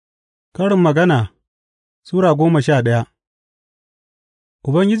Karin Magana Sura 11.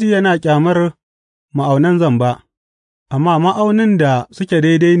 Ubangiji yana ƙyamar ma'aunan zamba, amma ma'aunin da suke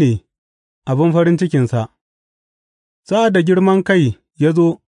daidai ne abin farin cikinsa. Sa'ad da girman kai ya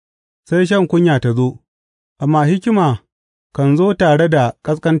zo, sai shan kunya ta zo, amma hikima kan zo tare da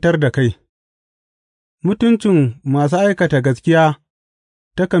ƙasƙantar da kai. Mutuncin masu aikata gaskiya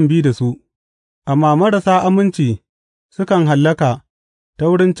takan bi da su, amma marasa aminci sukan hallaka ta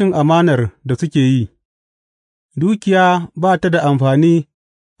wurin cin amanar da suke yi. Dukiya ba ta da amfani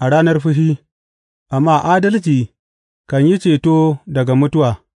a ranar fushi, amma adalci kan yi ceto daga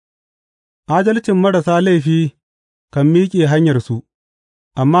mutuwa. Adalcin marasa laifi kan miƙe hanyarsu,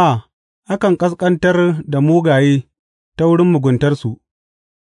 amma akan ƙasƙantar da mugaye ta wurin muguntarsu.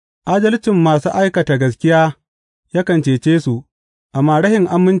 Adalcin masu aikata gaskiya yakan cece su, amma rashin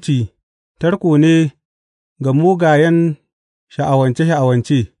aminci tarko ne ga mugayen sha'awance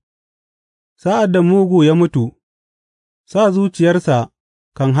sha'awance. Sa'ad da mugu ya mutu, sa zuciyarsa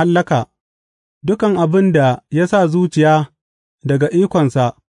kan hallaka; dukan abin da ya sa zuciya daga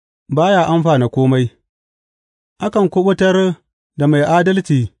ikonsa ba ya amfana kome. Akan kuɓutar da mai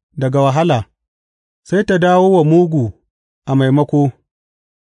adalci daga wahala, sai ta dawo wa mugu a maimako.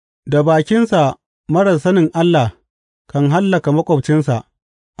 Da bakinsa marar sanin Allah kan hallaka maƙwabcinsa,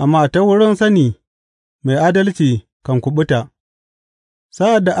 amma ta wurin sani mai adalci kan kuɓuta.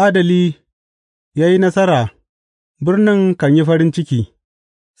 Sa'ad da adali ya yi nasara, birnin kan yi farin ciki;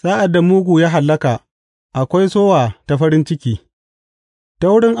 sa'ad da mugu ya hallaka, akwai sowa ta farin ciki. Ta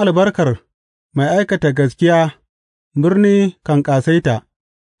wurin albarkar mai aikata gaskiya birni kan ƙasaita,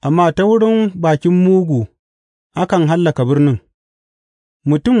 amma ta wurin bakin mugu akan hallaka birnin.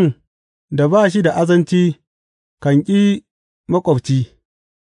 Mutum da ba shi da azanci kan ƙi maƙwabci,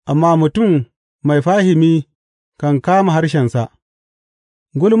 amma mutum mai fahimi kan kama harshensa.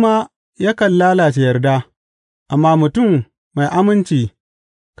 Gulma yakan lalace yarda, amma mutum mai aminci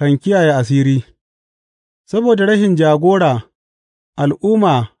kan kiyaye asiri. Saboda rashin jagora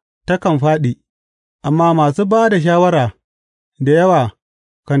al'umma takan fāɗi, amma masu ba da shawara da yawa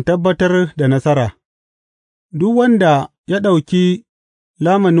kan tabbatar da nasara. Duk wanda ya ɗauki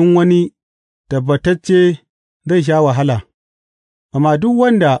lamunin wani tabbatacce zai sha wahala, amma duk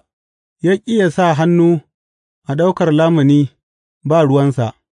wanda ya ƙi ya sa hannu a ɗaukar lamuni ba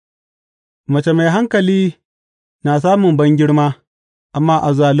ruwansa. Mace mai hankali na samun bangirma, amma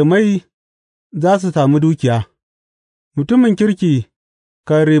azzalumai za su sami dukiya. Mutumin kirki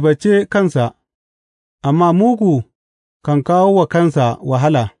kan ribance kansa, amma mugu kan kawo wa kansa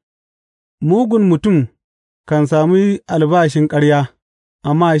wahala. Mugun mutum kan sami albashin ƙarya,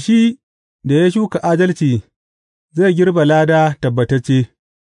 amma shi da ya shuka adalci zai girbe lada tabbatacce.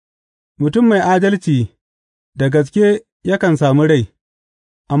 Mutum mai adalci da gaske yakan sami rai,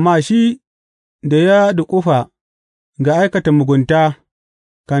 amma shi da ya duƙufa ga aikata mugunta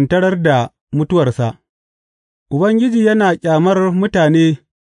kan tarar da mutuwarsa. Ubangiji yana ƙyamar mutane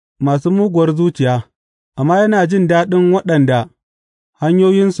masu muguwar zuciya, amma yana jin daɗin waɗanda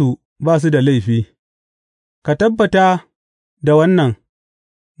hanyoyinsu ba su da laifi. Ka tabbata da wannan,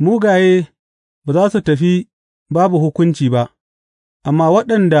 mugaye ba za su tafi babu hukunci ba, amma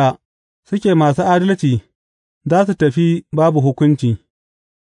waɗanda suke masu adalci za su tafi babu hukunci.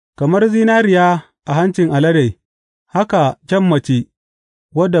 Kamar zinariya a hancin alade haka kyan mace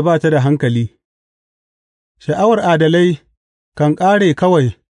wadda ba ta da hankali. Sha'awar adalai kan ƙare kawai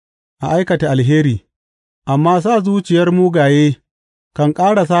a aikata alheri, amma sa zuciyar mugaye kan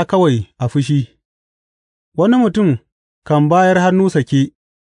ƙarasa kawai a fushi. Wani mutum kan bayar hannu sake,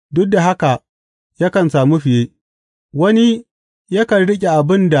 duk da haka yakan sami fiye; wani yakan riƙe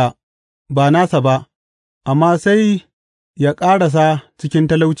abin da ba nasa ba, amma sai ya ƙarasa cikin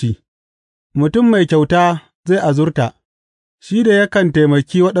talauci. Mutum mai kyauta zai azurta, shi da yakan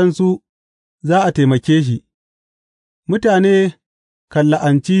taimaki waɗansu za a taimake shi. Mutane kan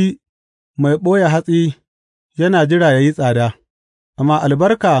la'anci mai ɓoye hatsi yana jira ya yi tsada, amma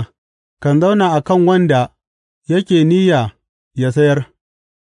albarka kan zauna a kan wanda yake niyya ya sayar.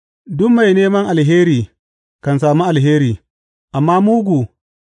 Duk mai neman alheri kan sami alheri, amma mugu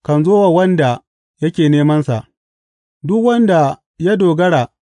kan zo wa wanda yake nemansa. Duk wanda ya dogara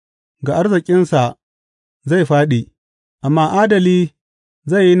ga arzikinsa zai fāɗi, amma adali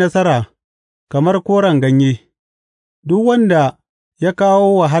zai yi nasara kamar koren ganye. Duk wanda ya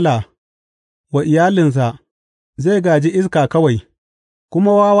kawo wahala wa iyalinsa zai gāji iska kawai,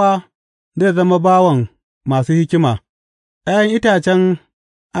 kuma wawa zai zama bawan masu hikima. ’Ya'yan itacen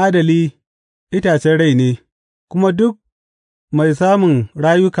adali itacen rai ne, kuma duk mai samun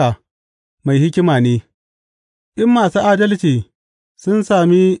rayuka mai hikima ne. In masu adalci sun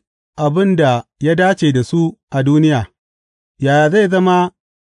sami abin da ya dace da su a duniya, yaya zai zama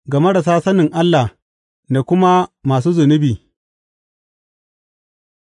ga marasa sanin Allah da kuma masu zunubi!